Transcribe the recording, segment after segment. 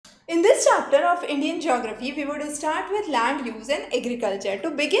In this chapter of Indian geography, we would start with land use and agriculture.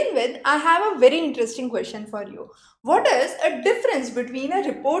 To begin with, I have a very interesting question for you. What is a difference between a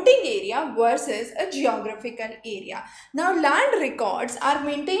reporting area versus a geographical area? Now, land records are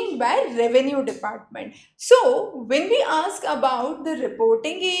maintained by Revenue Department. So, when we ask about the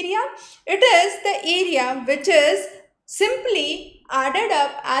reporting area, it is the area which is simply added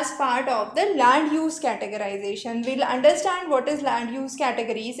up as part of the land use categorization. We'll understand what is land use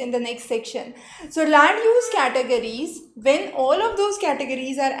categories in the next section. So land use categories, when all of those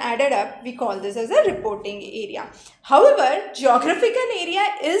categories are added up, we call this as a reporting area. However, geographical area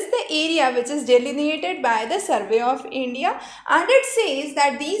is the area which is delineated by the Survey of India, and it says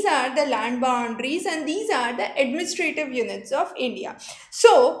that these are the land boundaries and these are the administrative units of India.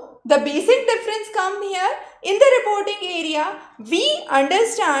 So the basic difference come here. In the reporting area, we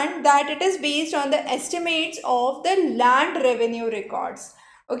understand that it is based on the estimates of the land revenue records.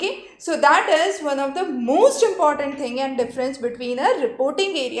 Okay, so that is one of the most important thing and difference between a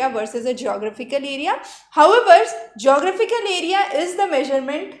reporting area versus a geographical area. However, geographical area is the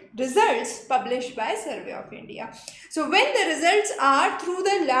measurement results published by Survey of India. So when the results are through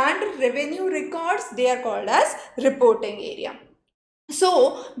the land revenue records, they are called as reporting area.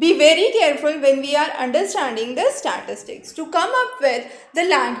 So, be very careful when we are understanding the statistics to come up with the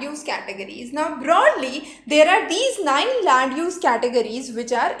land use categories. Now, broadly, there are these 9 land use categories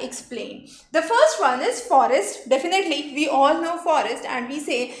which are explained. The first one is forest. Definitely, we all know forest and we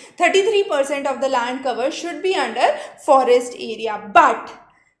say 33% of the land cover should be under forest area. But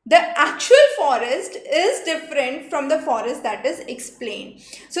the actual forest is different from the forest that is explained.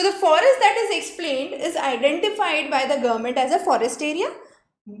 So the forest that is explained is identified by the government as a forest area.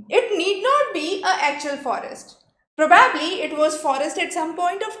 It need not be an actual forest. Probably it was forest at some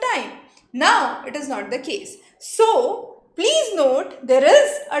point of time. Now it is not the case. So please note, there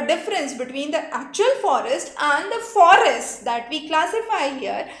is a difference between the actual forest and the forest that we classify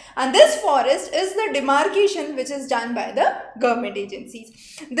here, and this forest is the demarcation which is done by the government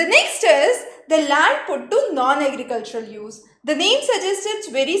agencies. The next is the land put to non-agricultural use. The name suggests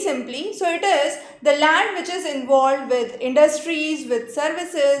it very simply. So it is the land which is involved with industries, with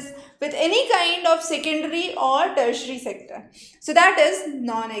services, with any kind of secondary or tertiary sector. So that is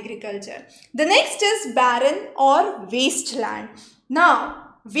non-agriculture. The next is barren or wasteland.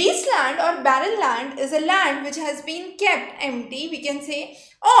 Now, wasteland or barren land is a land which has been kept empty, we can say,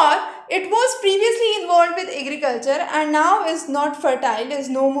 or it was previously involved with agriculture and now is not fertile, is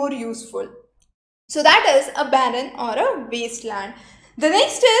no more useful. So that is a barren or a wasteland. The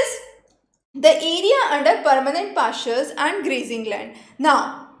next is the area under permanent pastures and grazing land.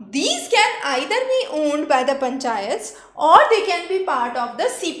 Now, these can either be owned by the panchayats or they can be part of the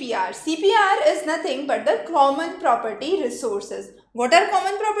CPR. CPR is nothing but the common property resources. What are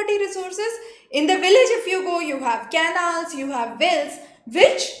common property resources? In the village, if you go, you have canals, you have wells,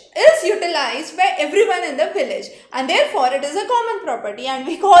 which is utilized by everyone in the village, and therefore it is a common property and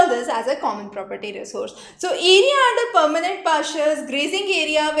we call this as a common property resource. So area under permanent pastures, grazing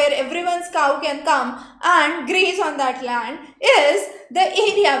area where everyone's cow can come and graze on that land is the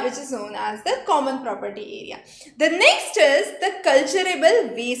area which is known as the common property area. The next is the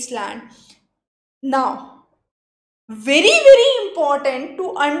culturable wasteland. Now, very important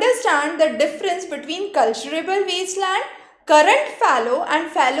to understand the difference between culturable wasteland, current fallow and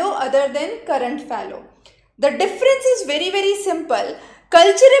fallow other than current fallow. The difference is very simple.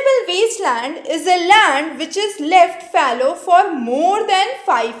 Culturable wasteland is a land which is left fallow for more than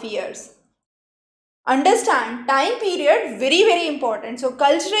 5 years. Understand, time period very important. So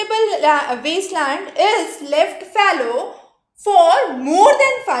culturable wasteland is left fallow for more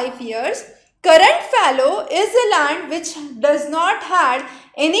than 5 years. Current fallow is a land which does not have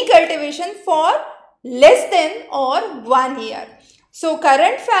any cultivation for less than or 1 year. So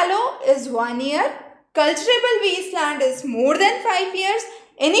current fallow is 1 year. Culturable wasteland is more than 5 years.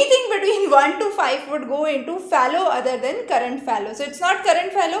 Anything between 1 to 5 would go into fallow other than current fallow. So it's not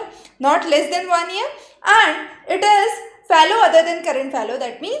current fallow, not less than 1 year, and it is fallow other than current fallow.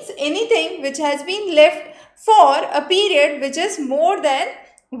 That means anything which has been left for a period which is more than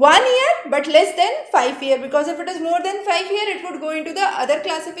 1 year but less than 5 years, because if it is more than 5 years, it would go into the other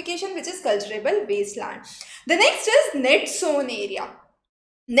classification which is culturable wasteland. The next is net sown area.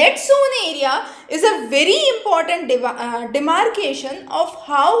 Net sown area is a very important demarcation of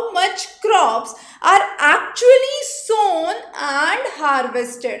how much crops are actually sown and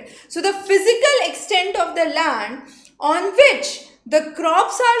harvested. So the physical extent of the land on which the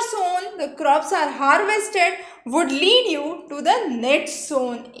crops are sown, the crops are harvested would lead you to the net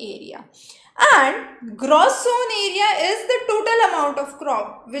sown area. and gross sown area is the total amount of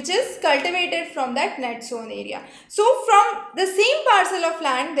crop which is cultivated from that net sown area. So from the same parcel of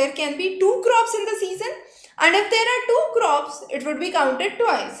land there can be two crops in the season, and if there are two crops it would be counted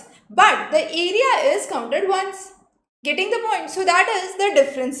twice, but the area is counted once. Getting the point? So that is the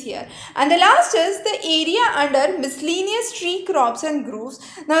difference here. And the last is the area under miscellaneous tree crops and groves.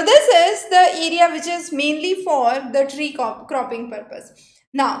 Now this is the area which is mainly for the tree cropping purpose.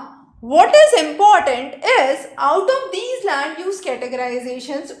 Now what is important is, out of these land use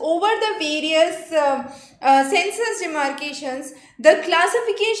categorizations over the various census demarcations, the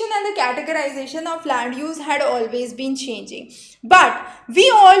classification and the categorization of land use had always been changing. But we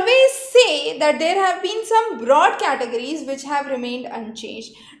always say that there have been some broad categories which have remained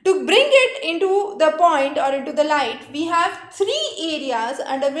unchanged. To bring it into the point or into the light, we have three areas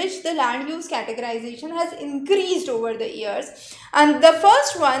under which the land use categorization has increased over the years. And the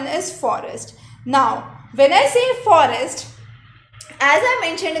first one is forest. Now, when I say forest, as I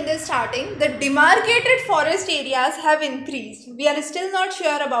mentioned in the starting, the demarcated forest areas have increased. We are still not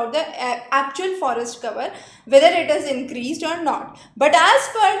sure about the actual forest cover, whether it has increased or not. But as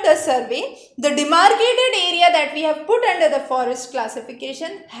per the survey, the demarcated area that we have put under the forest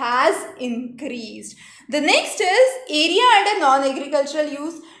classification has increased. The next is area under non-agricultural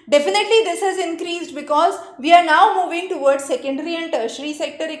use. Definitely this has increased because we are now moving towards secondary and tertiary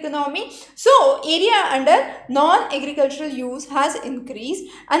sector economy. So area under non-agricultural use has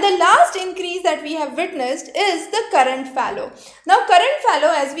increased, and the last increase that we have witnessed is the current fallow. Now current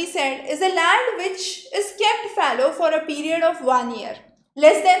fallow, as we said, is a land which is kept fallow for a period of 1 year,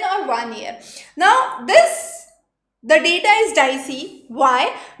 less than or 1 year. Now the data is dicey.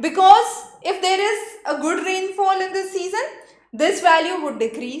 Why? Because if there is a good rainfall in this season, this value would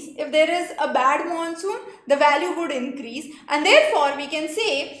decrease. If there is a bad monsoon, the value would increase, and therefore we can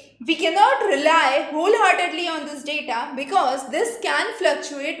say we cannot rely wholeheartedly on this data because this can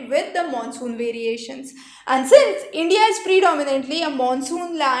fluctuate with the monsoon variations. And since India is predominantly a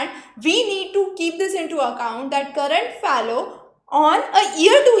monsoon land, we need to keep this into account that current fallow on a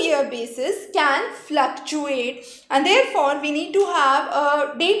year-to-year basis can fluctuate, and therefore we need to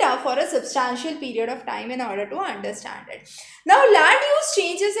have data for a substantial period of time in order to understand it. Now land use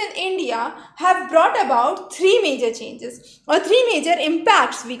changes in India have brought about three major changes or three major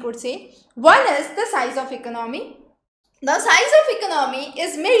impacts, we could say. One is the size of economy. The size of economy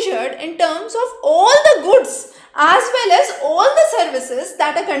is measured in terms of all the goods as well as all the services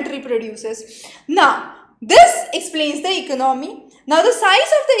that a country produces. Now this explains the economy. Now the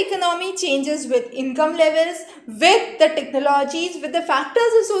size of the economy changes with income levels, with the technologies, with the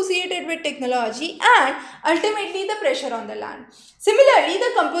factors associated with technology, and ultimately the pressure on the land. Similarly,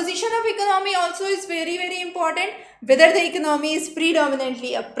 the composition of economy also is very, very important. Whether the economy is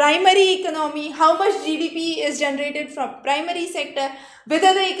predominantly a primary economy, how much GDP is generated from primary sector,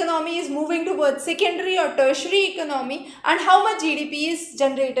 whether the economy is moving towards secondary or tertiary economy, and how much GDP is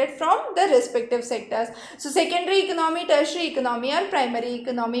generated from the respective sectors. So secondary economy, tertiary economy, or primary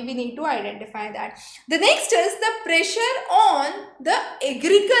economy, we need to identify that. The next is the pressure on the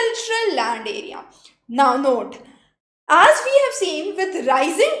agricultural land area. Now note, as we have seen, with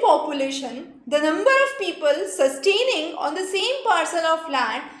rising population, the number of people sustaining on the same parcel of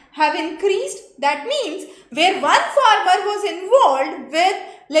land have increased. That means where one farmer was involved with,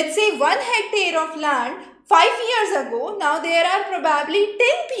 let's say, 1 hectare of land 5 years ago, now there are probably 10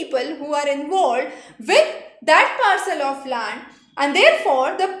 people who are involved with that parcel of land, and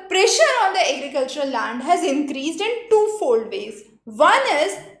therefore the pressure on the agricultural land has increased in twofold ways. One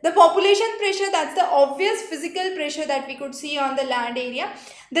is the population pressure, that's the obvious physical pressure that we could see on the land area.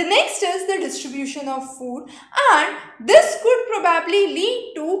 The next is the distribution of food, and this could probably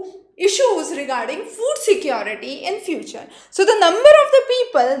lead to issues regarding food security in future. So the number of the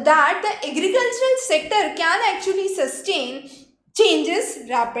people that the agricultural sector can actually sustain changes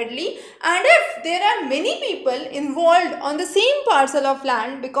rapidly, and if there are many people involved on the same parcel of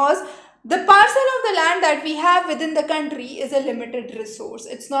land, because the parcel of the land that we have within the country is a limited resource.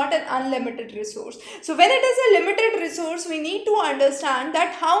 It's not an unlimited resource. So when it is a limited resource, we need to understand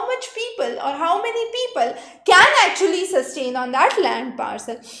that how much people or how many people can actually sustain on that land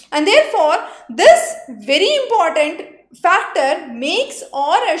parcel. And therefore, this very important factor makes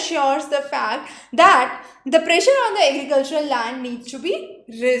or assures the fact that the pressure on the agricultural land needs to be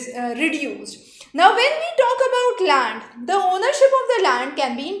reduced. Now, when we talk about land, the ownership of the land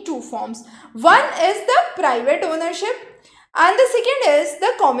can be in two forms. One is the private ownership, and the second is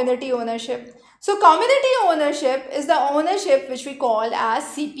the community ownership. So, community ownership is the ownership which we call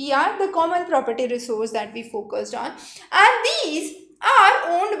as CPR, the common property resource that we focused on. And these are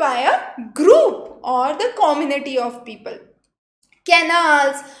owned by a group or the community of people.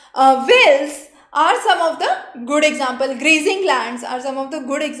 Canals, wells are some of the good examples. Grazing lands are some of the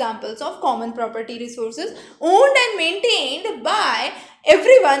good examples of common property resources owned and maintained by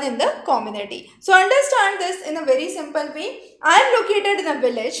everyone in the community. So understand this in a very simple way. I am located in a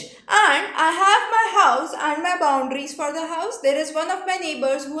village and I have my house and my boundaries for the house. There is one of my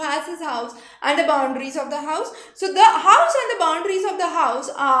neighbors who has his house and the boundaries of the house. So the house and the boundaries of the house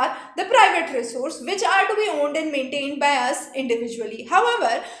are the private resource which are to be owned and maintained by us individually.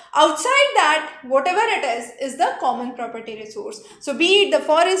 However, outside that, whatever it is the common property resource. So be it the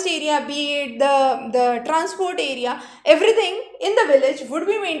forest area, be it the transport area, everything in the village would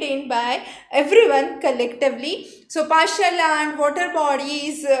be maintained by everyone collectively. So pasture land, water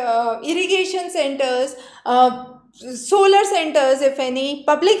bodies, irrigation centers, solar centers if any,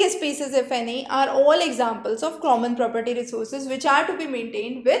 public spaces if any, are all examples of common property resources which are to be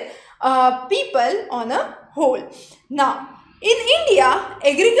maintained with people on a whole. Now, in India,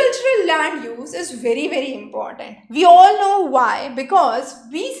 agricultural land use is very, very important. We all know why, because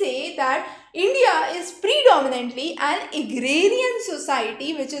we say that India is predominantly an agrarian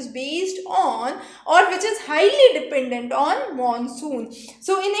society which is based on or which is highly dependent on monsoon.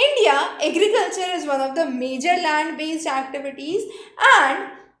 So in India, agriculture is one of the major land-based activities,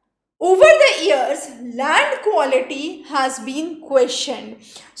 and over the years, land quality has been questioned.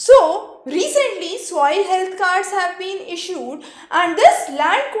 So, recently soil health cards have been issued, and this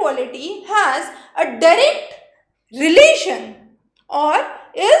land quality has a direct relation or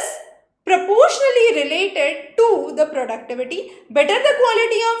is proportionally related to the productivity. Better the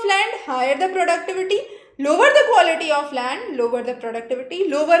quality of land, higher the productivity. Lower the quality of land, lower the productivity,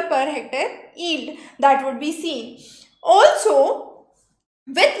 lower per hectare yield that would be seen. Also,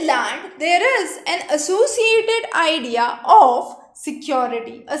 with land, there is an associated idea of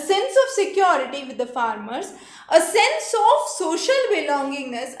security, a sense of security with the farmers, a sense of social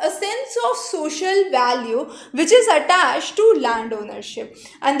belongingness, a sense of social value which is attached to land ownership.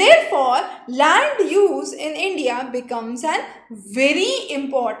 And therefore, land use in India becomes an very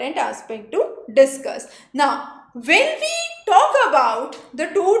important aspect to discuss. Now, when we talk about the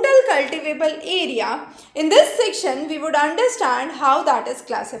total cultivable area, in this section we would understand how that is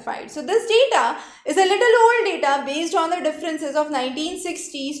classified. So this data is a little old data based on the differences of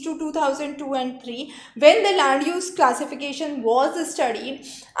 1960s to 2002 and 3 when the land use classification was studied,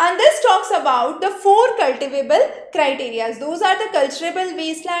 and this talks about the 4 cultivable criteria. Those are the culturable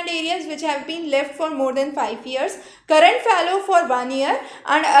wasteland areas which have been left for more than 5 years, current fallow for 1 year,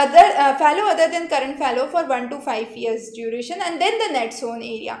 and other fallow other than current fallow for 1 to 5 years duration, and then the net sown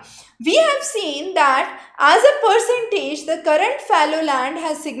area. We have seen that as a percentage, the current fallow land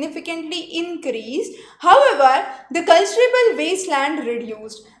has significantly increased. However, the culturable wasteland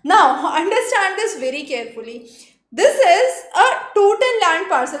reduced. Now, understand this very carefully. This is a total land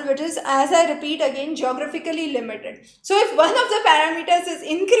parcel which is, as I repeat again, geographically limited. So if one of the parameters is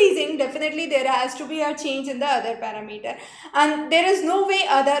increasing, definitely there has to be a change in the other parameter. And there is no way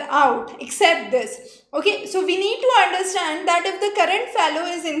other out except this. Okay, so we need to understand that if the current fallow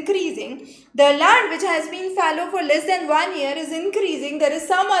is increasing, the land which has been fallow for less than 1 year is increasing, there is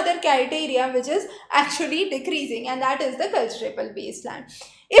some other criteria which is actually decreasing, and that is the culturable wasteland.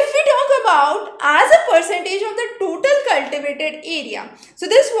 If we talk about as a percentage of the total cultivated area, so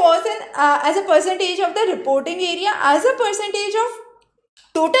this was as a percentage of the reporting area, as a percentage of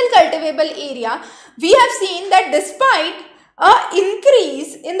total cultivable area, we have seen that despite an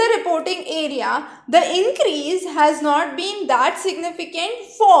increase in the reporting area, the increase has not been that significant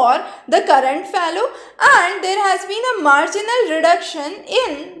for the current fallow, and there has been a marginal reduction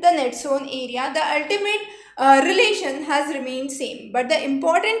in the net sown area. The ultimate relation has remained same, but the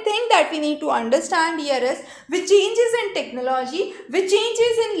important thing that we need to understand here is with changes in technology, with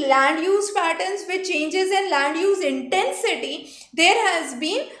changes in land use patterns, with changes in land use intensity, there has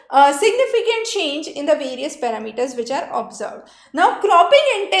been a significant change in the various parameters which are observed. Now, cropping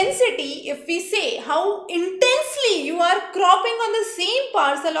intensity, if we say how intensely you are cropping on the same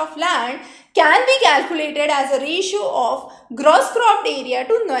parcel of land, can be calculated as a ratio of gross cropped area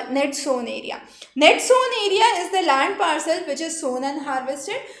to net sown area. Net sown area is the land parcel which is sown and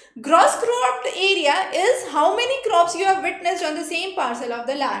harvested. Gross cropped area is how many crops you have witnessed on the same parcel of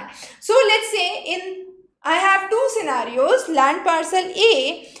the land. So let's say I have two scenarios, land parcel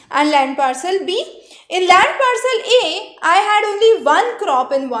A and land parcel B. In land parcel A, I had only one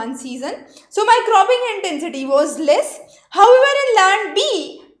crop in one season, so my cropping intensity was less. However, in land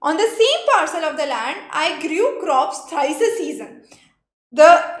B, on the same parcel of the land, I grew crops thrice a season. the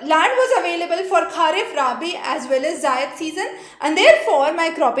land was available for Kharif, Rabi as well as Zayed season, and therefore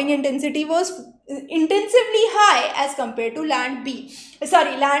my cropping intensity was intensively high as compared to land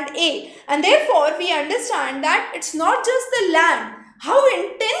A. And therefore we understand that it's not just the land, how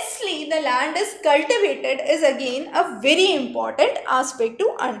intensely the land is cultivated is again a very important aspect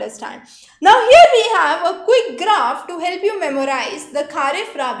to understand. Now here we have a quick graph to help you memorize the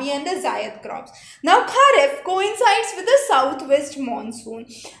Kharif, Rabi and the Zayed crops. Now Kharif coincides with the southwest monsoon.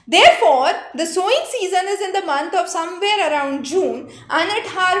 Therefore, the sowing season is in the month of somewhere around June and it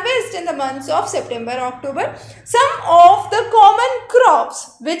harvests in the months of September, October. Some of the common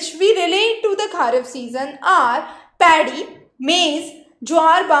crops which we relate to the Kharif season are paddy, maize,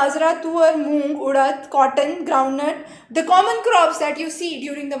 jowar, bajra, tur, moong, urad, cotton, groundnut, the common crops that you see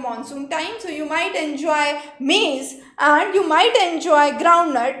during the monsoon time. So you might enjoy maize and you might enjoy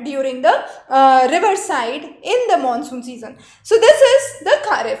groundnut during the riverside in the monsoon season. So this is the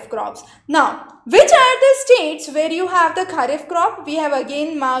Kharif crops. Now, which are the states where you have the Kharif crop? We have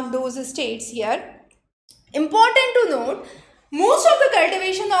again marked those states here. Important to note, most of the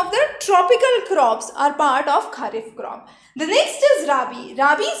cultivation of the tropical crops are part of Kharif crop. The next is Rabi.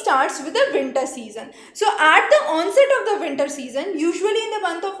 Rabi starts with the winter season. So at the onset of the winter season, usually in the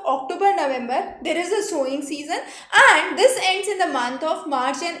month of October, November, there is a sowing season and this ends in the month of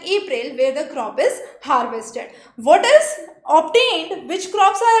March and April where the crop is harvested. What is obtained? Which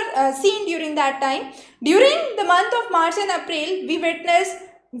crops are seen during that time? During the month of March and April, we witness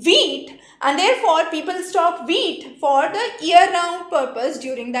wheat, and therefore people stock wheat for the year-round purpose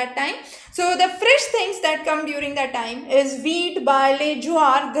during that time. So the fresh things that come during that time is wheat, barley,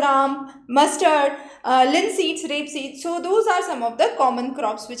 jowar, gram, mustard, linseeds, rapeseed. So those are some of the common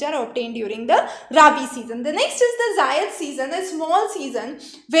crops which are obtained during the Rabi season. The next is the Zayed season, a small season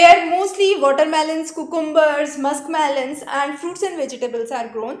where mostly watermelons, cucumbers, muskmelons and fruits and vegetables are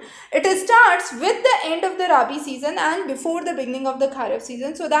grown. It starts with the end of the Rabi season and before the beginning of the Kharif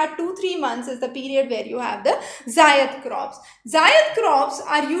season. So that 2-3 months is the period where you have the Zayed crops. Zayed crops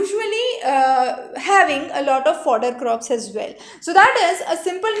are usually having a lot of fodder crops as well. So that is a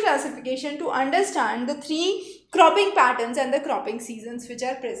simple classification to understand the 3 cropping patterns and the cropping seasons which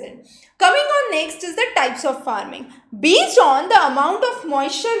are present. Coming on next is the types of farming. Based on the amount of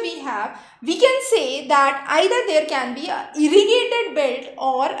moisture we have, we can say that either there can be a irrigated belt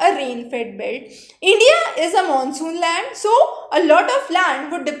or a rain-fed belt. India is a monsoon land, so a lot of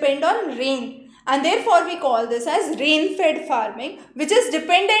land would depend on rain. And therefore we call this as rain-fed farming, which is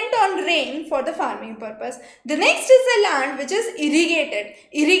dependent on rain for the farming purpose. The next is the land which is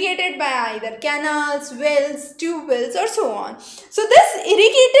irrigated by either canals, wells, tube wells or so on. So this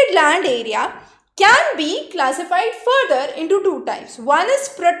irrigated land area can be classified further into 2 types. One is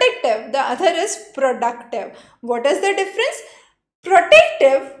protective, the other is productive. What is the difference?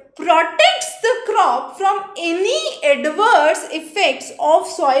 Protective protects the crop from any adverse effects of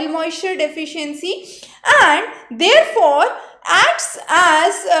soil moisture deficiency and therefore acts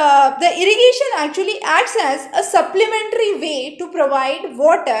as the irrigation actually acts as a supplementary way to provide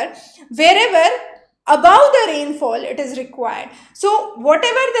water wherever above the rainfall it is required. So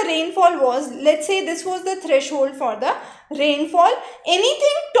whatever the rainfall was, let's say this was the threshold for the rainfall,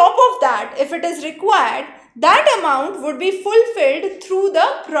 anything top of that if it is required, that amount would be fulfilled through the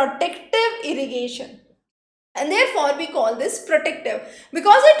protective irrigation. And therefore we call this protective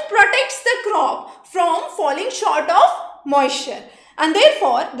because it protects the crop from falling short of moisture and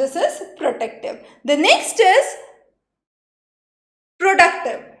therefore this is protective. The next is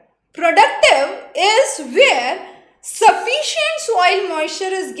productive. Productive is where sufficient soil moisture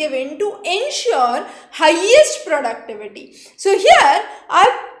is given to ensure highest productivity. So here our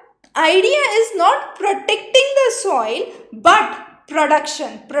idea is not protecting the soil but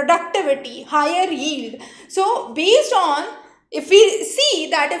production, productivity, higher yield. So based on, if we see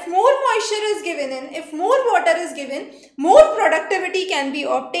that if more moisture is given in, if more water is given, more productivity can be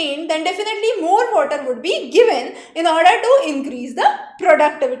obtained, then definitely more water would be given in order to increase the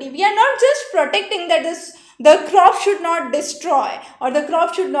productivity. We are not just protecting that the crop should not destroy or the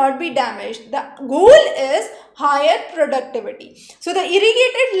crop should not be damaged. The goal is higher productivity. So the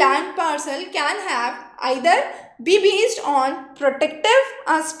irrigated land parcel can have either be based on protective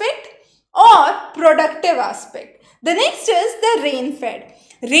aspect or productive aspect. The next is the rain-fed.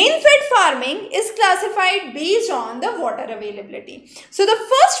 Rain-fed farming is classified based on the water availability. So the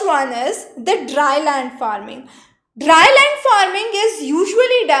first one is the dry land farming. Dry land farming is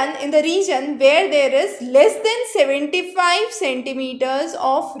usually done in the region where there is less than 75 centimeters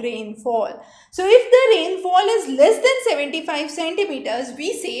of rainfall. So if the rainfall is less than 75 centimeters,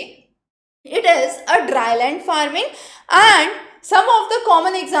 we say It is a dryland farming, and some of the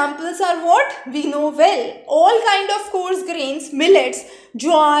common examples are what we know well. All kind of coarse grains, millets,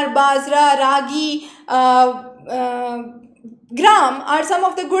 jowar, bajra, ragi, gram are some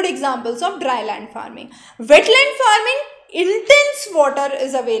of the good examples of dryland farming. Wetland farming, intense water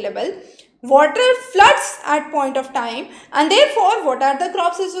is available. Water floods at point of time, and therefore what are the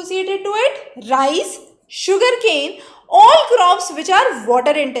crops associated to it? Rice, sugarcane, all crops which are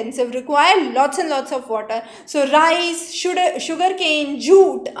water intensive require lots and lots of water. So rice, sugarcane,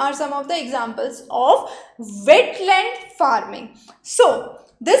 jute are some of the examples of wetland farming. So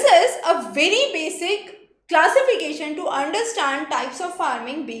this is a very basic classification to understand types of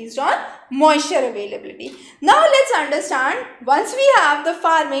farming based on moisture availability. Now let's understand, once we have the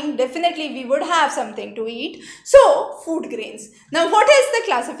farming, definitely we would have something to eat. So food grains. Now what is the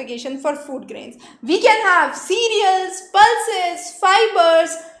classification for food grains? We can have cereals, pulses,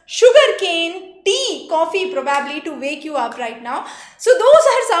 fibers, sugarcane, tea, coffee, probably to wake you up right now. So those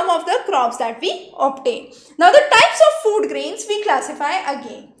are some of the crops that we obtain. Now the types of food grains we classify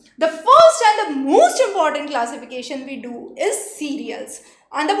again. The first and the most important classification we do is cereals,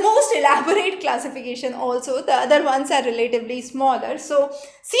 and the most elaborate classification also. The other ones are relatively smaller. So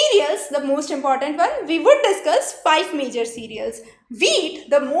cereals, the most important one, we would discuss 5 major cereals. Wheat,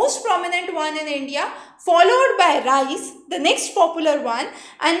 the most prominent one in India, followed by rice, the next popular one,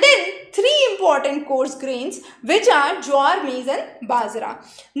 and then 3 important coarse grains which are jowar, maize and bajra.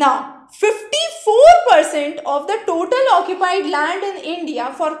 Now 54% of the total occupied land in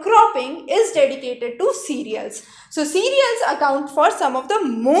India for cropping is dedicated to cereals. So cereals account for some of the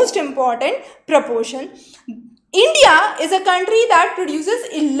most important proportion. India is a country that produces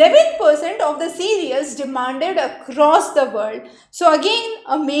 11% of the cereals demanded across the world. So again,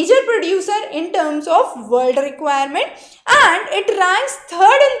 a major producer in terms of world requirement, and it ranks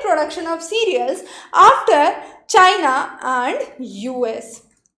 3rd in production of cereals after China and US.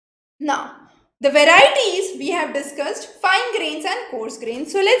 Now, the varieties we have discussed, fine grains and coarse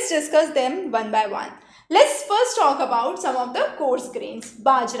grains. So let's discuss them one by one. Let's first talk about some of the coarse grains.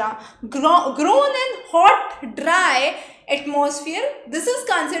 Bajra, grown in hot, dry atmosphere. This is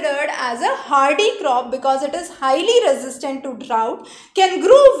considered as a hardy crop because it is highly resistant to drought, can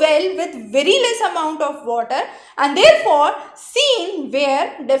grow well with very less amount of water, and therefore seen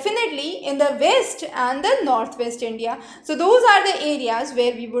where definitely in the west and the northwest India. So those are the areas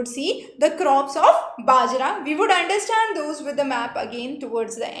where we would see the crops of bajra. We would understand those with the map again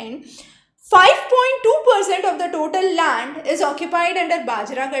towards the end. 5.2% of the total land is occupied under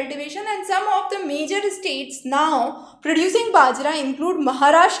bajra cultivation, and some of the major states now producing bajra include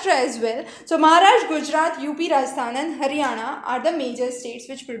Maharashtra as well. So Maharashtra, Gujarat, UP, Rajasthan and Haryana are the major states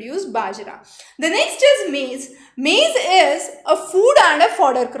which produce bajra. The next is maize. Maize is a food and a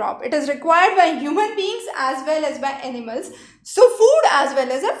fodder crop. It is required by human beings as well as by animals. So food as well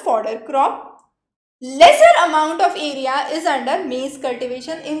as a fodder crop. Lesser amount of area is under maize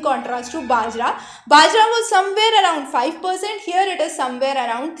cultivation in contrast to bajra. Bajra was somewhere around 5%. Here it is somewhere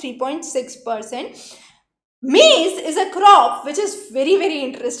around 3.6%. Maize is a crop which is very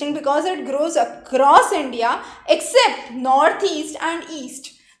interesting because it grows across India except northeast and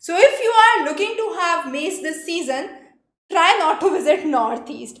east. So if you are looking to have maize this season, try not to visit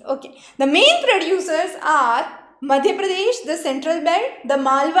northeast. Okay. The main producers are Madhya Pradesh, the central belt, the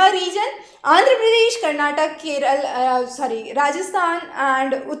Malwa region, Andhra Pradesh, Karnataka, Kerala, Rajasthan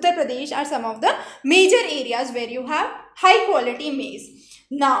and Uttar Pradesh are some of the major areas where you have high quality maize.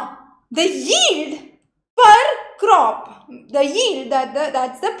 Now, the yield per crop, the yield,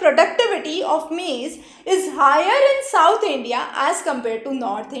 that's the productivity of maize is higher in South India as compared to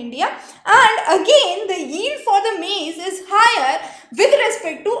North India, and again the yield for the maize is higher with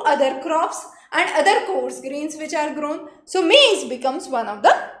respect to other crops and other coarse grains which are grown. So maize becomes one of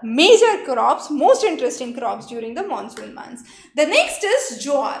the major crops, most interesting crops during the monsoon months. The next is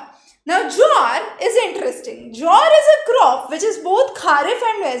jowar. Now jowar is interesting. Jowar is a crop which is both kharif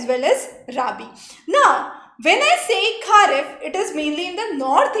and as well as rabi. Now when I say kharif, it is mainly in the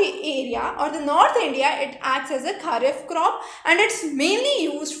north area or the north India. It acts as a kharif crop and it's mainly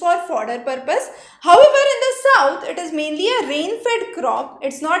used for fodder purpose. However, in the south, it is mainly a rain-fed crop.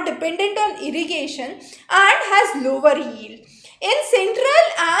 It's not dependent on irrigation and has lower yield. In central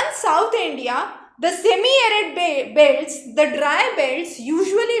and south India, the semi-arid belts, the dry belts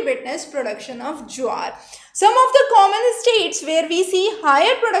usually witness production of jowar. Some of the common states where we see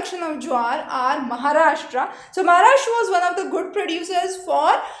higher production of jowar are Maharashtra. So Maharashtra was one of the good producers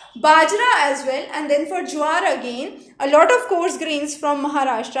for bajra as well, and then for jowar again, a lot of coarse grains from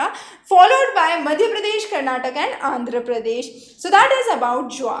Maharashtra, followed by Madhya Pradesh, Karnataka and Andhra Pradesh. So that is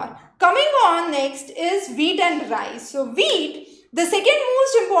about jowar. Coming on next is wheat and rice. So wheat, the second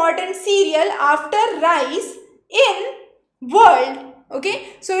most important cereal after rice in world.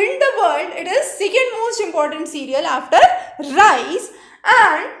 Okay, so in the world it is second most important cereal after rice,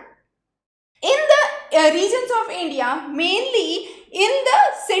 and in the regions of India, mainly in the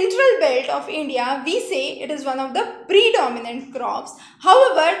central belt of India, we say it is one of the predominant crops.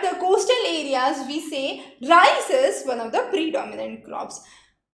 However, the coastal areas, we say rice is one of the predominant crops.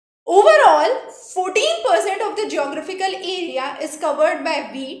 Overall, 14% of the geographical area is covered by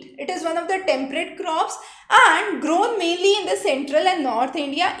wheat. It is one of the temperate crops and grown mainly in the central and north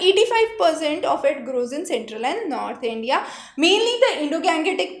India. 85% of it grows in central and north India, mainly the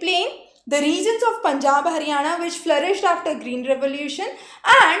Indo-Gangetic plain, the regions of Punjab, Haryana, which flourished after Green Revolution,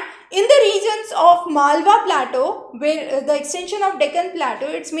 and in the regions of Malwa Plateau, where the extension of Deccan Plateau,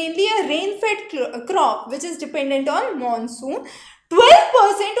 it's mainly a rain-fed crop which is dependent on monsoon.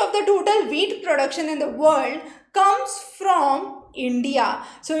 12% of the total wheat production in the world comes from India.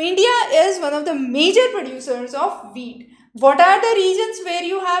 So India is one of the major producers of wheat. What are the regions where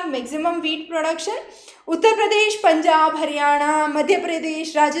you have maximum wheat production? Uttar Pradesh, Punjab, Haryana, Madhya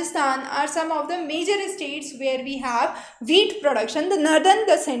Pradesh, Rajasthan are some of the major states where we have wheat production, the northern,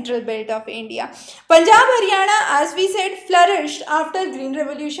 the central belt of India. Punjab, Haryana, as we said, flourished after Green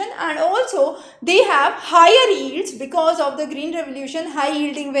Revolution, and also they have higher yields because of the Green Revolution, high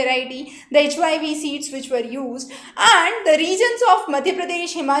yielding variety, the HYV seeds which were used, and the regions of Madhya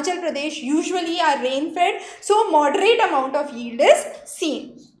Pradesh, Himachal Pradesh usually are rain fed, so moderate amount of yield is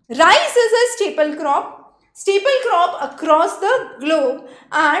seen. Rice is a staple crop across the globe,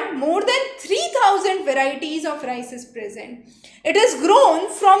 and more than 3,000 varieties of rice is present. It is grown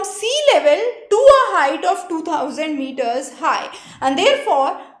from sea level to a height of 2,000 meters high, and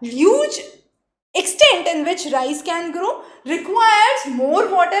therefore huge extent in which rice can grow requires more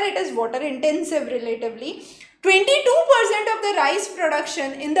water. It is water intensive relatively. 22% of the rice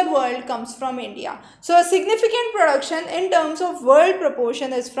production in the world comes from India. So a significant production in terms of world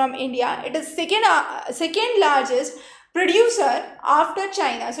proportion is from India. It is second largest producer after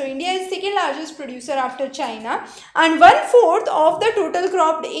China. So India is second largest producer after China, and 1/4 of the total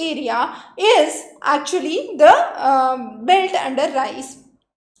cropped area is actually the belt under rice.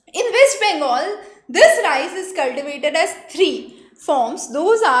 In West Bengal, this rice is cultivated as 3 forms.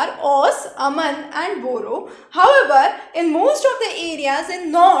 Those are Os, Aman and Boro. However, in most of the areas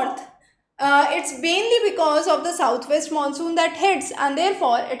in north, it's mainly because of the southwest monsoon that hits, and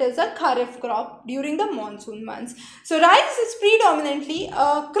therefore it is a kharif crop during the monsoon months. So rice is predominantly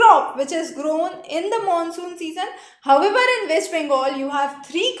a crop which is grown in the monsoon season. However, in West Bengal you have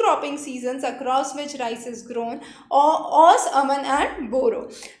 3 cropping seasons across which rice is grown: Os, Aman and Boro.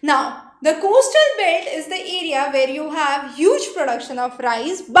 Now, the coastal belt is the area where you have huge production of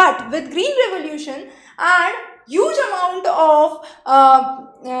rice, but with Green Revolution and huge amount of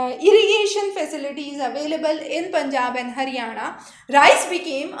irrigation facilities available in Punjab and Haryana, rice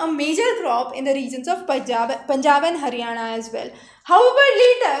became a major crop in the regions of Punjab and Haryana as well. However,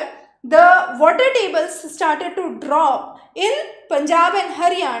 later the water tables started to drop in Punjab and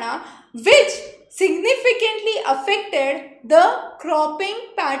Haryana, which significantly affected the cropping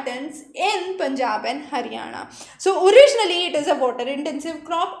patterns in Punjab and Haryana. So originally it is a water intensive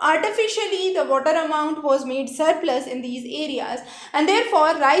crop. Artificially the water amount was made surplus in these areas, and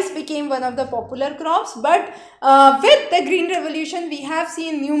therefore rice became one of the popular crops. But with the Green Revolution we have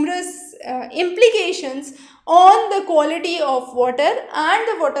seen numerous implications on the quality of water and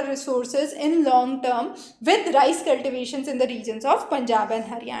the water resources in long term with rice cultivations in the regions of Punjab and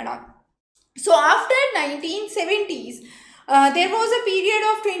Haryana. So after 1970s, there was a period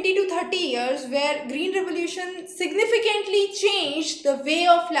of 20 to 30 years where Green Revolution significantly changed the way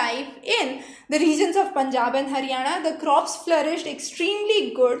of life in the regions of Punjab and Haryana. The crops flourished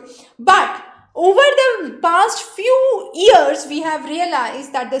extremely good, but over the past few years we have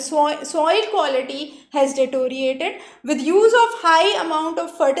realized that the soil quality has deteriorated. With use of high amount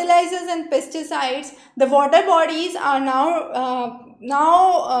of fertilizers and pesticides, the water bodies are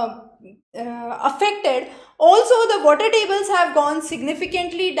now affected. Also, the water tables have gone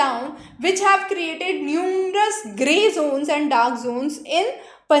significantly down, which have created numerous grey zones and dark zones in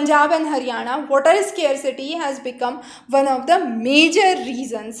Punjab and Haryana. Water scarcity has become one of the major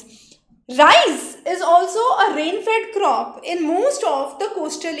reasons. Rice is also a rain-fed crop in most of the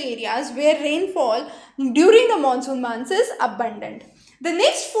coastal areas where rainfall during the monsoon months is abundant. The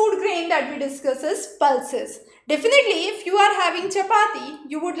next food grain that we discuss is pulses. Definitely, if you are having chapati,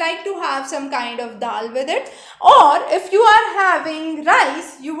 you would like to have some kind of dal with it, or if you are having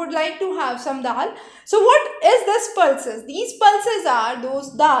rice, you would like to have some dal. So what is this pulses? These pulses are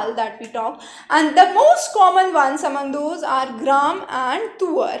those dal that we talk, and the most common ones among those are gram and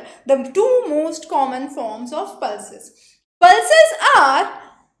tuar, the two most common forms of pulses. Pulses are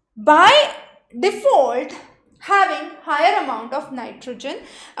by default having higher amount of nitrogen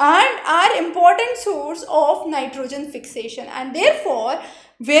and are important source of nitrogen fixation, and therefore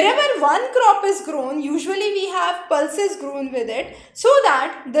wherever one crop is grown, usually we have pulses grown with it, so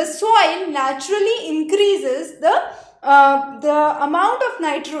that the soil naturally increases the amount of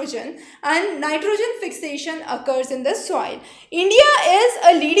nitrogen and nitrogen fixation occurs in the soil. India is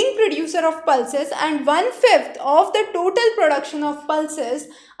a leading producer of pulses, and 1/5 of the total production of pulses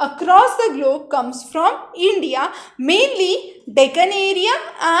across the globe comes from India. Mainly Deccan area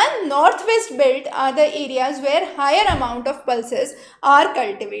and northwest belt are the areas where higher amount of pulses are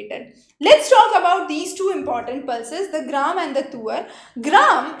cultivated. Let's talk about these two important pulses, the gram and the tuar.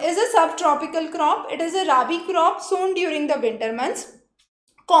 Gram is a subtropical crop. It is a rabi crop sown during the winter months.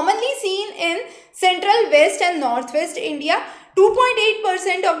 Commonly seen in central, west and northwest India.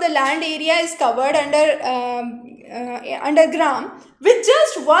 2.8% of the land area is covered under gram. With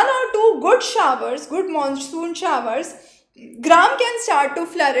just one or two good showers, good monsoon showers, gram can start to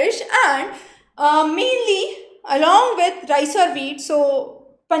flourish, and mainly along with rice or wheat. So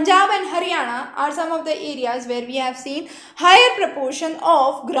Punjab and Haryana are some of the areas where we have seen higher proportion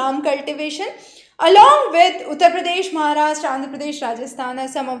of gram cultivation, along with Uttar Pradesh, Maharashtra, Andhra Pradesh, Rajasthan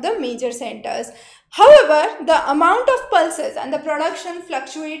as some of the major centers. However, the amount of pulses and the production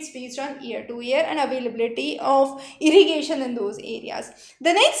fluctuates based on year to year and availability of irrigation in those areas.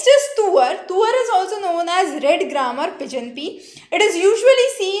 The next is tuar. Tuar is also known as red gram or pigeon pea. It is usually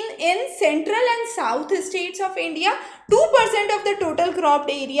seen in central and south states of India. 2% of the total cropped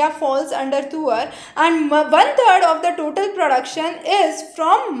area falls under tuar, and 1/3 of the total production is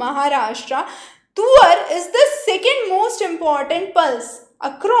from Maharashtra. Tuar is the second most important pulse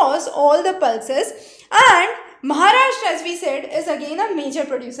across all the pulses, and Maharashtra, as we said, is again a major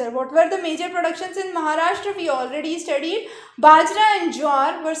producer. What were the major productions in Maharashtra? We already studied. Bajra and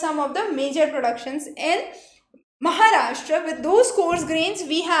jowar were some of the major productions in Maharashtra. With those coarse grains,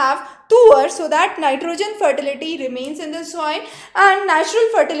 we have tuar, so that nitrogen fertility remains in the soil and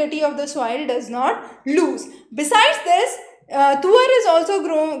natural fertility of the soil does not lose. Besides this, tuar is also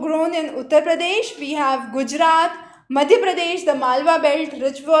grown in Uttar Pradesh. We have Gujarat, Madhya Pradesh, the Malwa belt,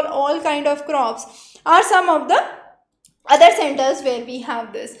 rich for all kind of crops, are some of the other centers where we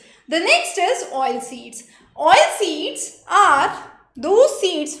have this. The next is oil seeds. Oil seeds are those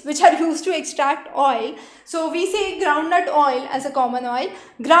seeds which are used to extract oil. So we say groundnut oil as a common oil.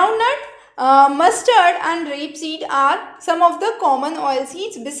 Groundnut, mustard and rapeseed are some of the common oil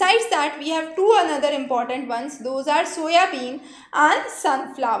seeds. Besides that, we have two another important ones. Those are soya bean and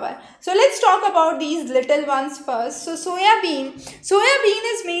sunflower. So let's talk about these little ones first. So soya bean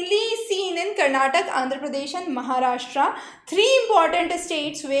is mainly seen in Karnataka, Andhra Pradesh and Maharashtra. Three important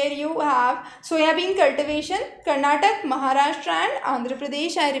states where you have soya bean cultivation: Karnataka, Maharashtra and Andhra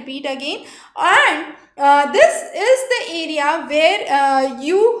Pradesh. I repeat again. And this is the area where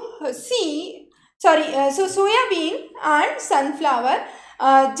you see, so soya bean and sunflower.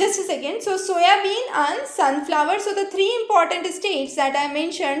 Just a second. So soya bean and sunflower. So the three important states that I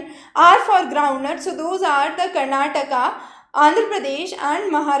mentioned are for groundnut. So those are the Karnataka, Andhra Pradesh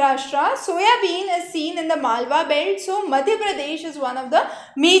and Maharashtra. Soya bean is seen in the Malwa belt. So Madhya Pradesh is one of the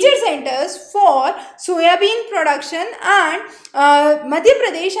major centers for soya bean production, and Madhya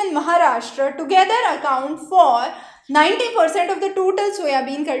Pradesh and Maharashtra together account for 90% of the total soya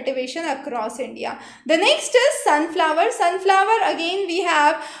bean cultivation across India. The next is sunflower. Sunflower, again we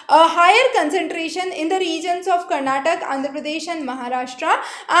have a higher concentration in the regions of Karnataka, Andhra Pradesh and Maharashtra,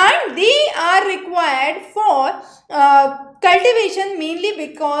 and they are required for cultivation mainly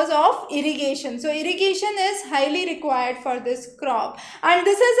because of irrigation. So irrigation is highly required for this crop, and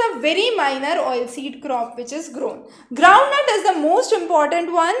this is a very minor oilseed crop which is grown. Groundnut is the most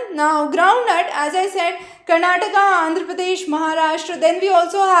important one. Now groundnut, as I said, Karnataka, Andhra Pradesh, Maharashtra, then we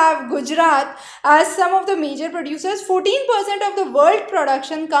also have Gujarat as some of the major producers. 14% of the world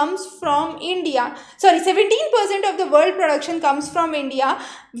production comes from India. 17% of the world production comes from India,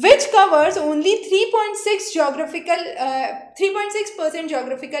 which covers only 3.6 geographical 3.6%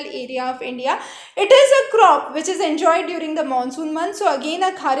 geographical area of India. It is a crop which is enjoyed during the monsoon months. So again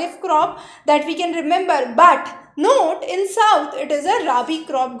a kharif crop that we can remember, but note in south it is a rabi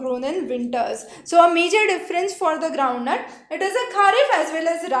crop grown in winters. So a major difference for the groundnut, it is a kharif as well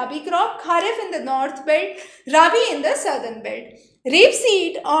as rabi crop, kharif in the north belt, rabi in the southern belt.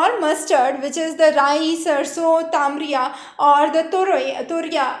 Rapeseed or mustard, which is the rai, sarso, tamriya or the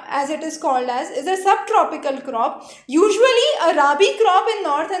torya as it is called as, is a subtropical crop, usually a rabi crop in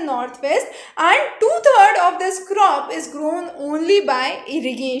north and northwest, and 2/3 of this crop is grown only by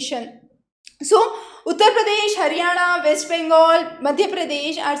irrigation. So Uttar Pradesh, Haryana, West Bengal, Madhya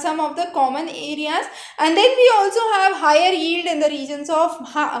Pradesh are some of the common areas, and then we also have higher yield in the regions of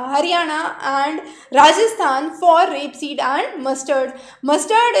Haryana and Rajasthan for rapeseed and mustard.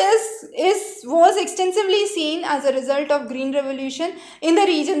 Mustard was extensively seen as a result of Green Revolution in the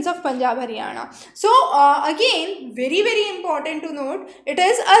regions of Punjab, Haryana. So again, very important to note, it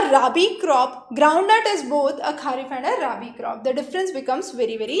is a rabi crop. Groundnut is both a kharif and a rabi crop. The difference becomes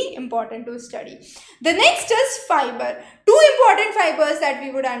very important to study. The next is fiber. Two important fibers that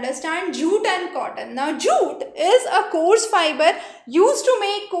we would understand, jute and cotton. Now jute is a coarse fiber used to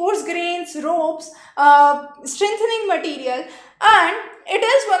make coarse grains, ropes, strengthening material, and it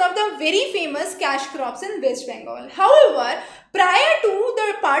is one of the very famous cash crops in West Bengal. However, prior to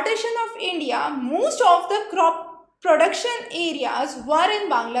the partition of India, most of the crop production areas were in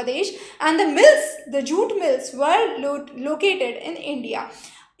Bangladesh and the mills, the jute mills, were located in India.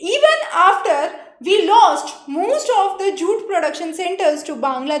 Even after we lost most of the jute production centers to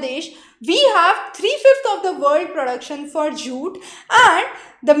Bangladesh, we have 3/5 of the world production for jute, and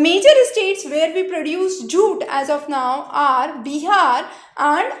the major states where we produce jute as of now are Bihar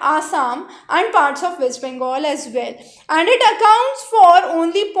and Assam and parts of West Bengal as well, and it accounts for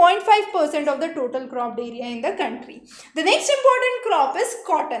only 0.5% of the total cropped area in the country. The next important crop is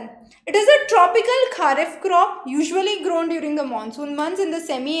cotton. It is a tropical kharif crop usually grown during the monsoon months in the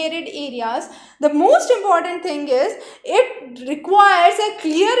semi-arid areas. The most important thing is it requires a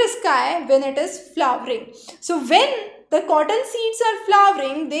clear sky when it is flowering. So when the cotton seeds are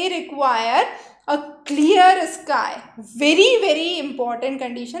flowering, they require a clear sky, very important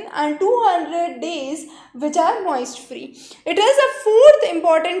condition, and 200 days which are moist free. It is a fourth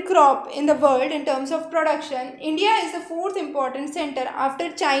important crop in the world in terms of production. India is the fourth important center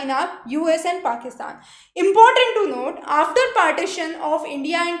after China, US and Pakistan. Important to note, after partition of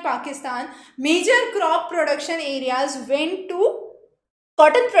India and Pakistan, major crop production areas went to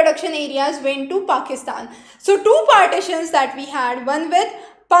cotton production areas went to Pakistan. So two partitions that we had, one with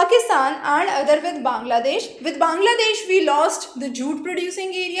Pakistan and other with Bangladesh. With Bangladesh we lost the jute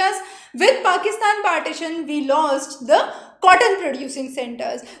producing areas. With Pakistan partition we lost the cotton producing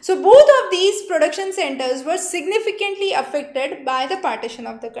centers. So both of these production centers were significantly affected by the partition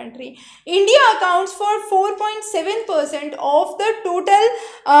of the country. India accounts for 4.7% of the total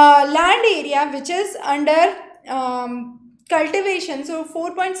land area which is under cultivation. So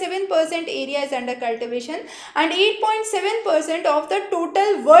 4.7% area is under cultivation, and 8.7% of the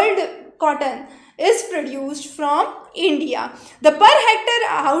total world cotton is produced from India. The per hectare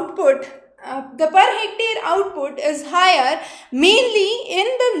output is higher mainly in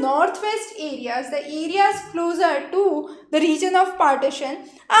the northwest areas, the areas closer to the region of partition,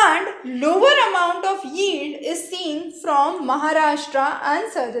 and lower amount of yield is seen from Maharashtra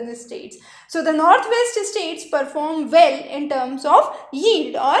and southern states. So the northwest states perform well in terms of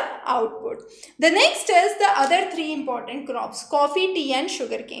yield or output. The next is the other three important crops, coffee, tea and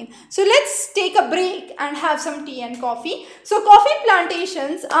sugarcane. So let's take a break and have some tea and coffee. So coffee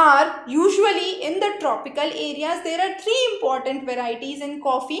plantations are usually in the tropical areas. There are three important varieties in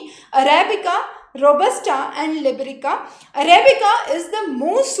coffee: Arabica, Robusta and Liberica. Arabica is the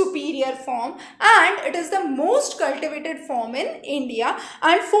most superior form and it is the most cultivated form in India,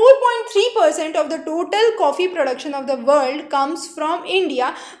 and 4.3% of the total coffee production of the world comes from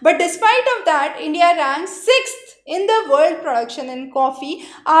India. But despite of that, India ranks 6th in the world production in coffee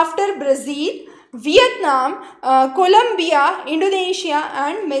after Brazil, Vietnam, Colombia, Indonesia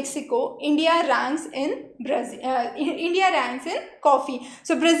and Mexico. India ranks in coffee.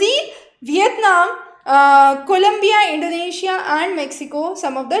 So Brazil, Vietnam, Colombia, Indonesia and Mexico,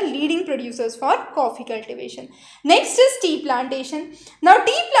 some of the leading producers for coffee cultivation. Next is tea plantation. Now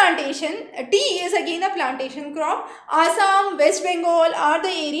tea is again a plantation crop. Assam, West Bengal are the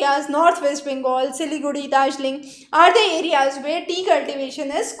areas, Northwest Bengal, Siliguri, Darjeeling are the areas where tea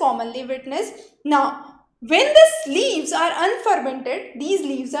cultivation is commonly witnessed. Now when the leaves are unfermented, these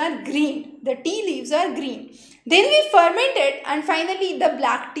leaves are green, the tea leaves are green. Then we ferment it and finally the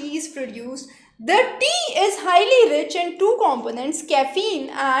black tea is produced. The tea is highly rich in two components,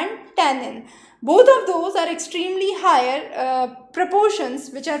 caffeine and tannin. Both of those are extremely higher proportions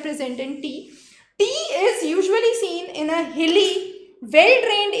which are present in tea. Tea is usually seen in a hilly,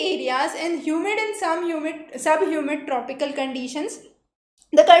 well-drained areas in humid and subhumid tropical conditions.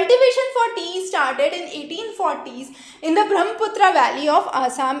 The cultivation for tea started in 1840s in the Brahmaputra Valley of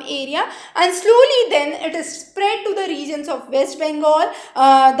Assam area, and slowly then it is spread to the regions of West Bengal,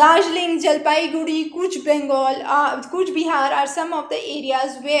 Darjeeling, Jalpaiguri, Cooch Behar are some of the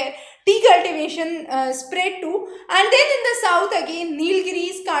areas where tea cultivation spread to. And then in the south again,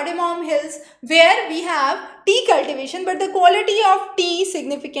 Nilgiris, Cardamom Hills, where we have tea cultivation, but the quality of tea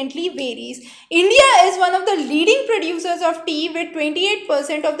significantly varies. India is one of the leading producers of tea with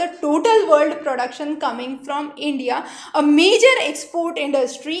 28% of the total world production coming from India, a major export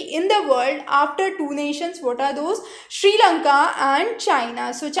industry in the world after two nations. What are those? Sri Lanka and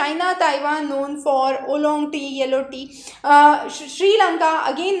China. So China, Taiwan known for oolong tea, yellow tea. Sri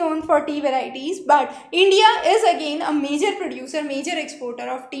Lanka again known for tea varieties, but India is again a major producer, major exporter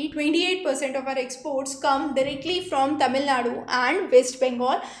of tea. 28% of our exports come directly from Tamil Nadu and West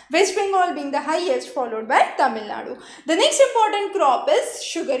Bengal. West Bengal being the highest, followed by Tamil Nadu. The next important crop is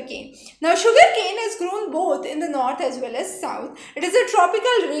sugarcane. Now sugarcane is grown both in the north as well as south. It is a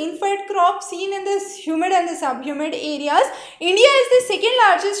tropical rain-fed crop seen in the humid and the subhumid areas. India is the second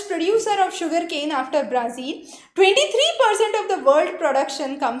largest producer of sugarcane after Brazil. 23% of the world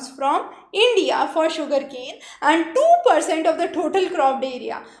production comes from India for sugarcane, and 2% of the total cropped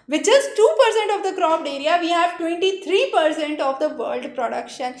area. With just 2% of the cropped area, we have 23% of the world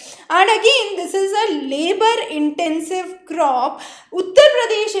production. And again, this is a labor-intensive crop. Uttar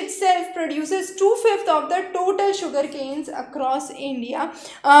Pradesh itself produces 2/5 of the total sugarcanes across India.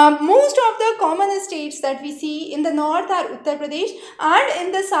 Most of the common states that we see in the north are Uttar Pradesh, and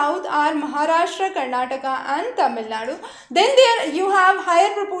in the south are Maharashtra, Karnataka, and Tamil Nadu. Then there you have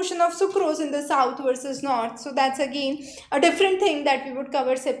higher proportion of sucrose in the south versus north. So that's again a different thing that we would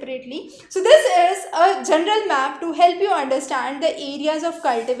cover separately. So this is a general map to help you understand the areas of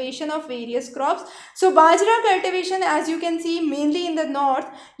cultivation of various crops. So bajra cultivation, as you can see, mainly in the north,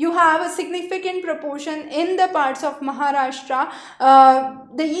 you have a significant proportion in the parts of Maharashtra,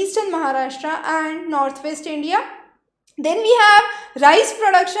 the eastern Maharashtra and northwest India. Then we have rice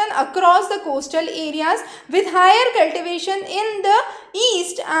production across the coastal areas with higher cultivation in the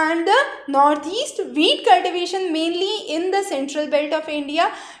east and the northeast. Wheat cultivation mainly in the central belt of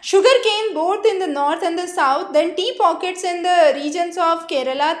India. Sugarcane both in the north and the south. Then tea pockets in the regions of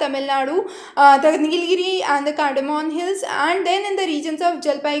Kerala, Tamil Nadu, the Nilgiri and the Cardamom Hills, and then in the regions of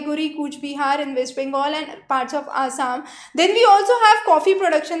Jalpaiguri, Cooch Behar in West Bengal and parts of Assam. Then we also have coffee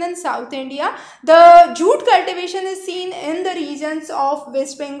production in South India. The jute cultivation is seen in the regions of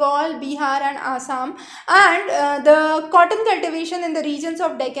West Bengal, Bihar and Assam, and the cotton cultivation in the regions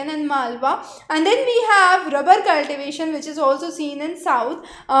of Deccan and Malwa. And then we have rubber cultivation, which is also seen in south,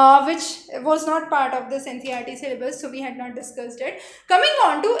 which was not part of this NCERT syllabus, so we had not discussed it. Coming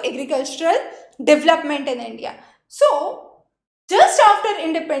on to agricultural development in India. So just after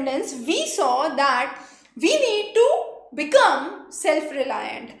independence, we saw that we need to become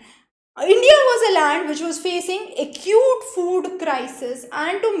self-reliant. India was a land which was facing acute food crisis,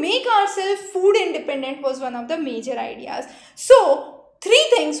 and to make ourselves food independent was one of the major ideas. So three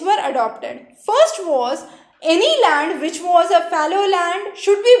things were adopted. First was any land which was a fallow land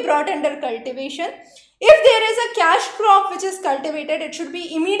should be brought under cultivation. If there is a cash crop which is cultivated, it should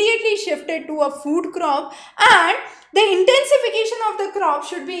be immediately shifted to a food crop, and the intensification of the crop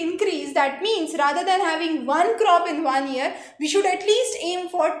should be increased. That means rather than having one crop in 1 year, we should at least aim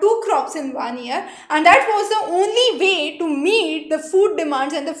for 2 crops in 1 year, and that was the only way to meet the food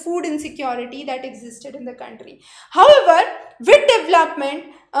demands and the food insecurity that existed in the country. However, with development,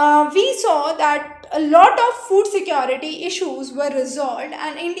 we saw that a lot of food security issues were resolved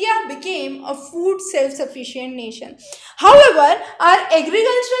and India became a food self-sufficient nation. However, our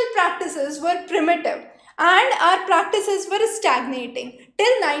agricultural practices were primitive and our practices were stagnating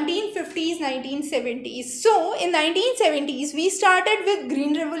till 1950s, 1970s. So in 1970s, we started with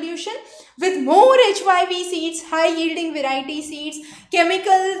Green Revolution with more HYV seeds, high yielding variety seeds,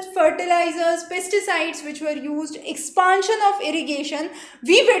 chemicals, fertilizers, pesticides which were used, expansion of irrigation.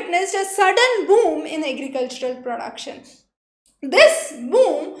 We witnessed a sudden boom in agricultural production. This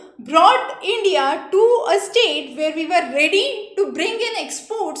boom brought India to a state where we were ready to bring in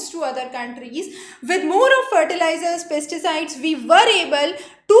exports to other countries. With more of fertilizers, pesticides, we were able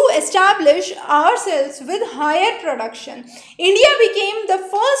to establish ourselves with higher production. India became the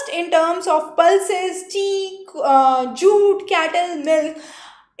first in terms of pulses, tea, jute, cattle, milk.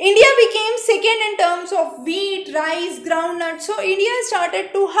 India became second in terms of wheat, rice, groundnuts. So India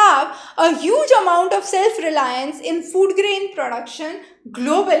started to have a huge amount of self-reliance in food grain production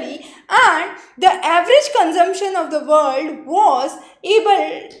globally, and the average consumption of the world was we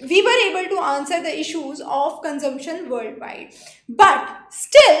were able to answer the issues of consumption worldwide. But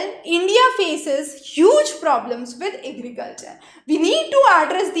still, India faces huge problems with agriculture. We need to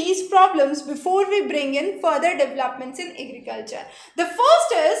address these problems before we bring in further developments in agriculture. The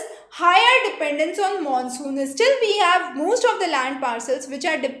first is higher dependence on monsoon. Still, we have most of the land parcels which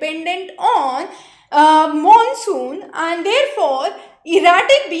are dependent on monsoon, and therefore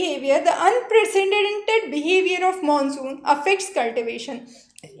erratic behavior, the unprecedented behavior of monsoon affects cultivation.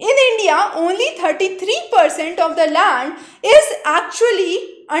 In India, only 33% of the land is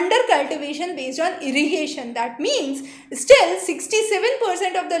actually under cultivation based on irrigation. That means still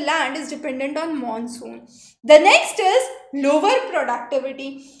 67% of the land is dependent on monsoon. The next is lower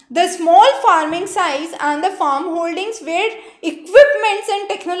productivity. The small farming size and the farm holdings where equipments and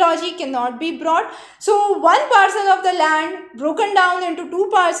technology cannot be brought. So one parcel of the land broken down into two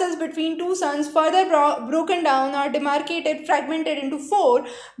parcels between two sons, further broken down or demarcated, fragmented into four,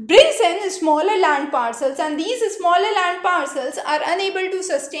 brings in smaller land parcels, and these smaller land parcels are unable to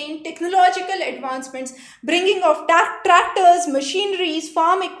sustain technological advancements. Bringing of tractors, machineries,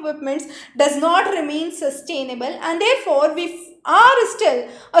 farm equipments does not remain sustainable, and therefore we are still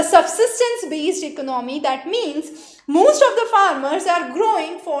a subsistence based economy. That means most of the farmers are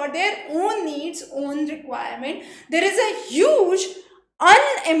growing for their own needs, own requirement. There is a huge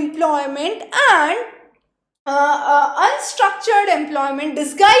unemployment and unstructured employment,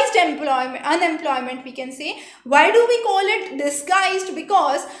 disguised unemployment we can say. Why do we call it disguised?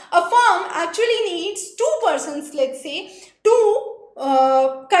 Because a farm actually needs two persons, let's say, to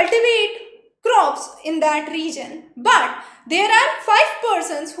cultivate crops in that region, but there are 5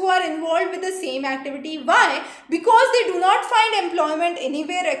 persons who are involved with the same activity. Why? Because they do not find employment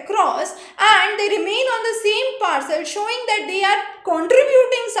anywhere across, and they remain on the same parcel, showing that they are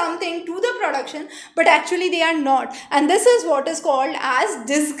contributing something to the production, but actually they are not, and this is what is called as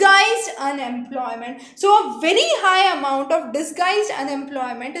disguised unemployment. So a very high amount of disguised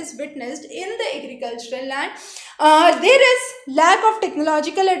unemployment is witnessed in the agricultural land. There is lack of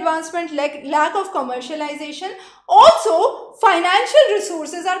technological advancement, lack of commercialization. Also, financial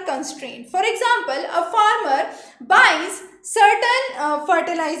resources are constrained. For example, a farmer buys certain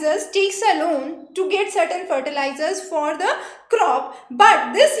fertilizers, takes a loan to get certain fertilizers for the crop,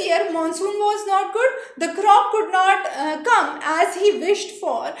 but this year monsoon was not good, the crop could not come as he wished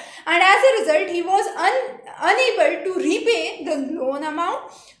for, and as a result he was unable to repay the loan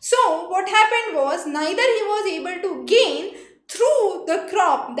amount. So what happened was, neither he was able to gain through the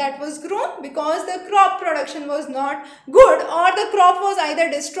crop that was grown, because the crop production was not good, or the crop was either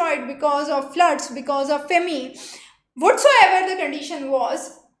destroyed because of floods, because of famine. Whatsoever the condition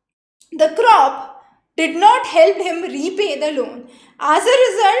was, the crop did not help him repay the loan. As a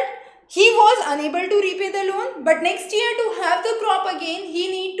result, he was unable to repay the loan, but next year to have the crop again, he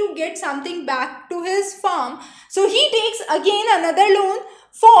need to get something back to his farm. So he takes again another loan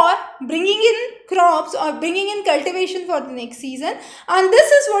for bringing in crops or bringing in cultivation for the next season, and this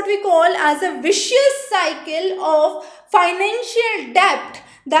is what we call as a vicious cycle of financial debt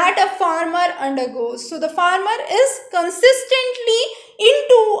that a farmer undergoes. So the farmer is consistently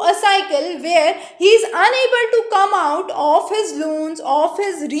into a cycle where he is unable to come out of his loans, of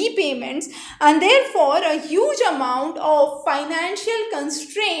his repayments, and therefore a huge amount of financial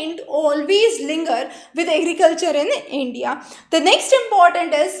constraint always linger with agriculture in India. The next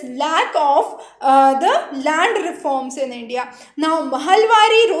important is lack of the land reforms in India. Now,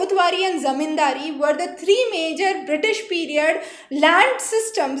 Mahalwari, Rotwari and Zamindari were the three major British period land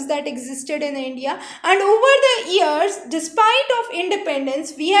systems that existed in India, and over the years, despite of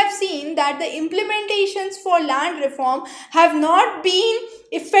independence, we have seen that the implementations for land reform have not been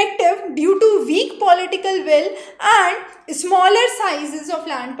effective due to weak political will and smaller sizes of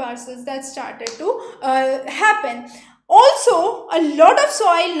land parcels that started to happen. Also, a lot of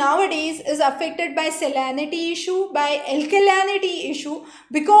soil nowadays is affected by salinity issue, by alkalinity issue,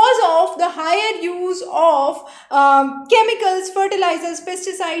 because of the higher use of chemicals, fertilizers,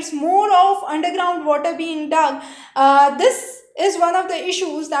 pesticides, more of underground water being dug. This is one of the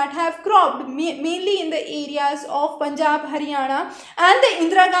issues that have cropped mainly in the areas of Punjab, Haryana and the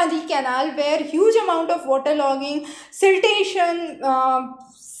Indira Gandhi Canal, where huge amount of waterlogging, siltation,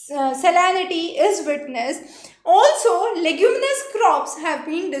 salinity is witnessed. Also, leguminous crops have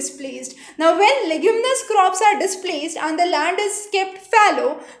been displaced. Now, when leguminous crops are displaced and the land is kept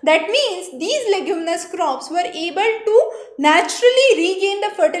fallow, that means these leguminous crops were able to naturally regain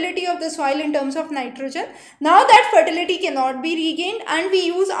the fertility of the soil in terms of nitrogen. Now that fertility cannot be regained and we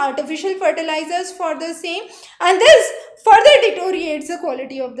use artificial fertilizers for the same, and this further deteriorates the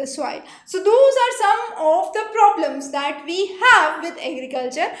quality of the soil. So those are some of the problems that we have with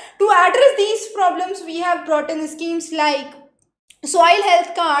agriculture. To address these problems, we have brought in schemes like soil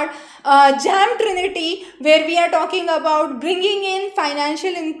health card, jam trinity, where we are talking about bringing in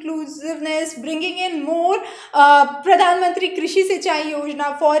financial inclusiveness, bringing in more pradhan mantri krishi sinchai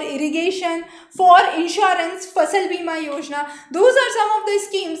yojana for irrigation, for insurance, fasal bima yojana. Those are some of the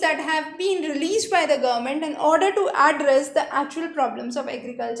schemes that have been released by the government in order to address the actual problems of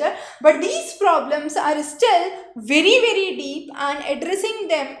agriculture, but these problems are still very, very deep, and addressing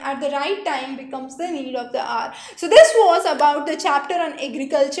them at the right time becomes the need of the hour. So this was about the chapter on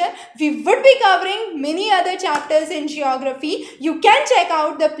agriculture. We would be covering many other chapters in geography. You can check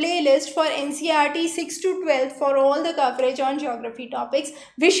out the playlist for NCERT 6 to 12 for all the coverage on geography topics.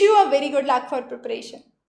 Wish you a very good luck for preparation.